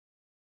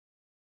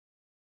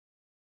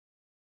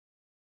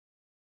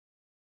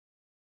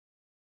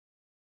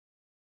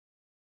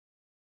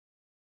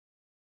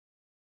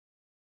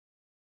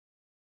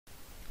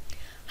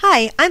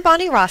Hi, I'm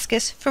Bonnie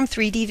Roskis from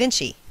 3D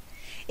Vinci.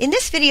 In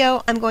this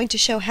video, I'm going to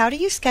show how to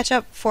use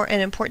SketchUp for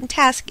an important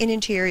task in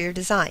interior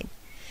design,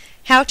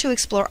 how to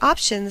explore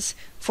options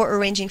for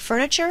arranging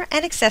furniture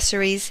and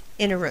accessories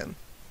in a room.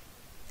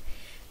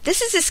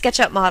 This is a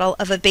SketchUp model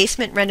of a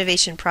basement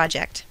renovation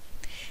project.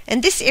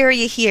 And this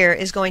area here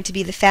is going to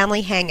be the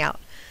family hangout,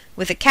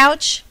 with a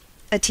couch,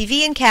 a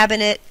TV and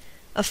cabinet,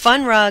 a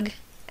fun rug,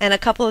 and a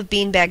couple of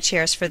beanbag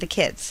chairs for the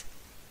kids.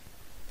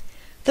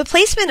 The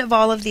placement of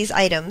all of these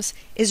items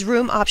is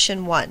room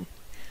option 1,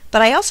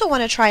 but I also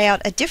want to try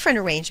out a different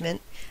arrangement,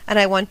 and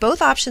I want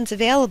both options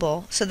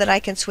available so that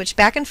I can switch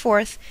back and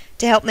forth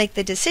to help make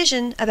the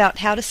decision about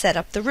how to set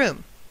up the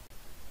room.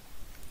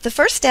 The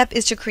first step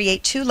is to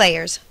create 2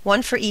 layers,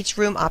 one for each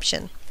room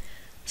option.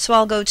 So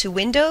I'll go to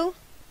Window,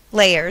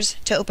 Layers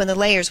to open the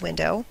Layers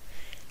window,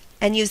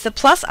 and use the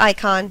plus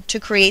icon to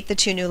create the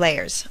 2 new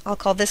layers. I'll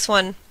call this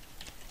one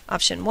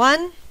Option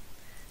 1,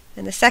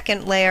 and the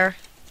second layer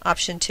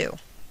Option 2.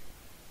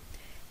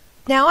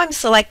 Now I'm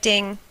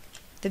selecting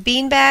the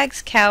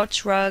beanbags,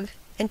 couch, rug,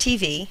 and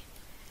TV,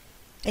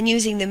 and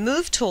using the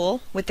Move tool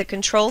with the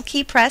Control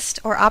key pressed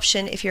or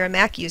Option if you're a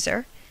Mac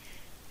user,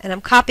 and I'm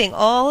copying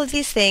all of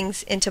these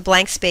things into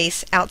blank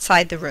space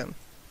outside the room.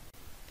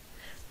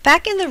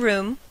 Back in the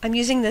room, I'm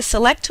using the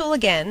Select tool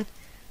again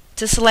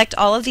to select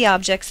all of the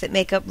objects that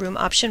make up room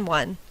option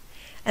 1,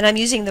 and I'm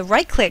using the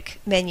right-click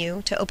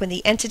menu to open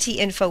the Entity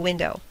Info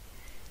window.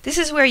 This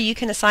is where you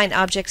can assign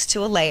objects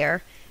to a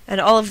layer, and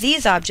all of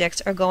these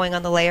objects are going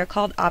on the layer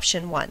called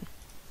Option 1.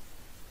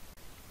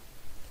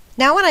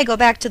 Now when I go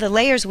back to the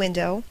Layers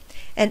window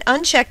and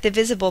uncheck the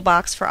visible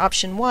box for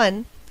Option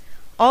 1,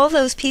 all of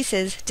those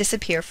pieces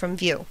disappear from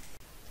view.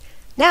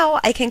 Now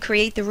I can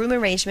create the room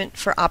arrangement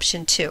for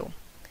Option 2.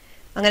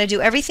 I'm going to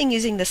do everything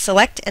using the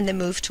Select and the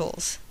Move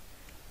tools.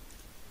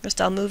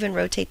 First I'll move and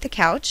rotate the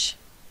couch.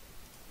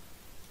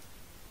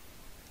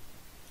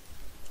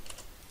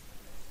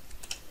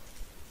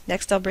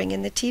 Next I'll bring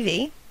in the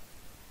TV.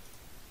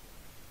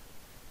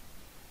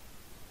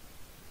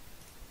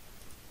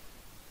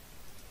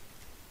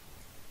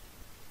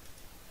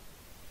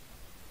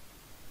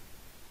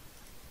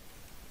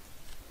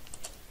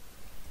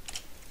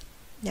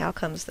 Now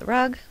comes the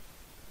rug.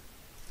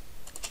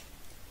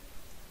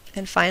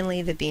 And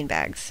finally the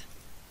beanbags.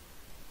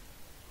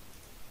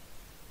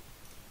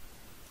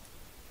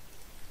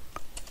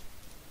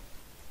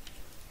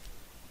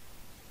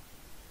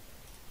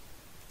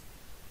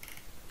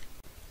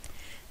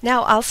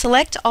 Now I'll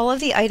select all of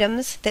the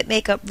items that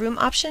make up room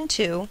option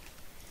 2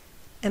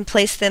 and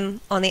place them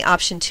on the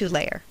option 2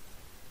 layer.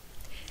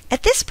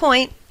 At this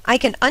point, I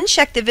can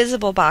uncheck the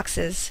visible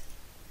boxes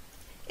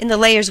in the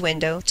Layers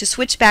window to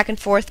switch back and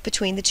forth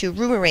between the 2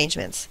 room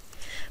arrangements.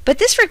 But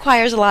this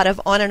requires a lot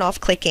of on and off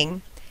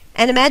clicking,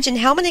 and imagine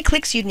how many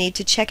clicks you'd need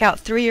to check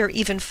out 3 or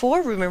even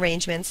 4 room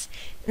arrangements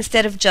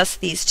instead of just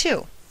these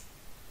 2.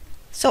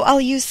 So I'll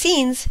use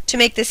Scenes to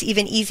make this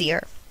even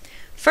easier.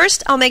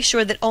 First, I'll make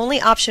sure that only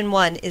Option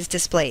 1 is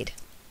displayed.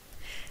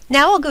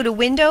 Now I'll go to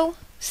Window,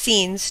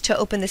 Scenes to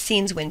open the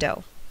Scenes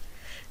window.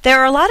 There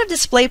are a lot of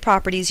display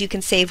properties you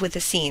can save with a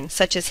scene,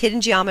 such as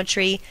hidden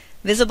geometry,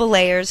 visible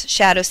layers,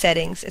 shadow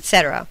settings,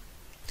 etc.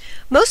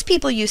 Most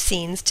people use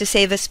Scenes to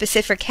save a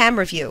specific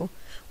camera view,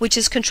 which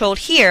is controlled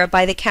here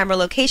by the Camera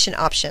Location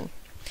option.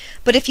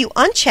 But if you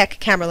uncheck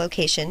Camera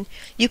Location,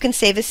 you can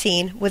save a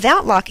scene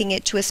without locking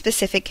it to a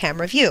specific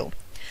camera view.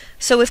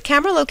 So with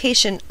Camera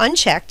Location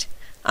unchecked,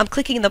 I'm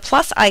clicking the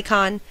plus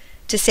icon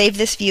to save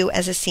this view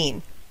as a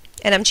scene,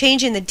 and I'm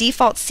changing the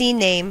default scene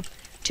name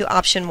to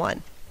Option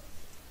 1.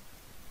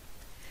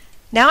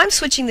 Now I'm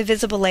switching the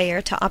visible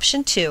layer to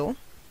Option 2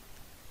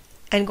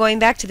 and going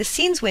back to the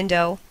Scenes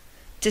window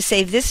to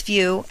save this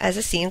view as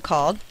a scene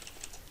called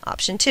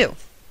Option 2.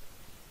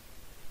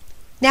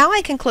 Now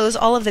I can close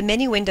all of the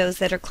menu windows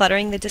that are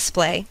cluttering the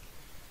display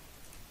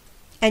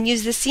and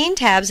use the Scene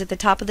tabs at the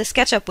top of the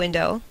SketchUp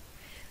window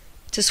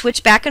to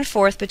switch back and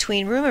forth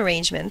between room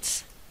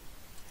arrangements,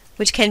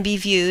 which can be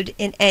viewed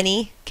in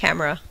any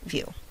camera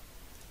view.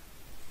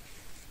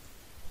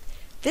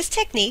 This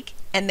technique,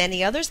 and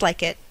many others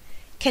like it,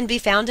 can be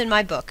found in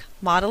my book,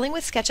 Modeling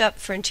with SketchUp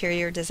for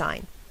Interior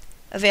Design,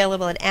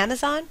 available at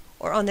Amazon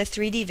or on the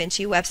 3D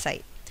Vinci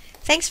website.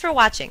 Thanks for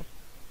watching.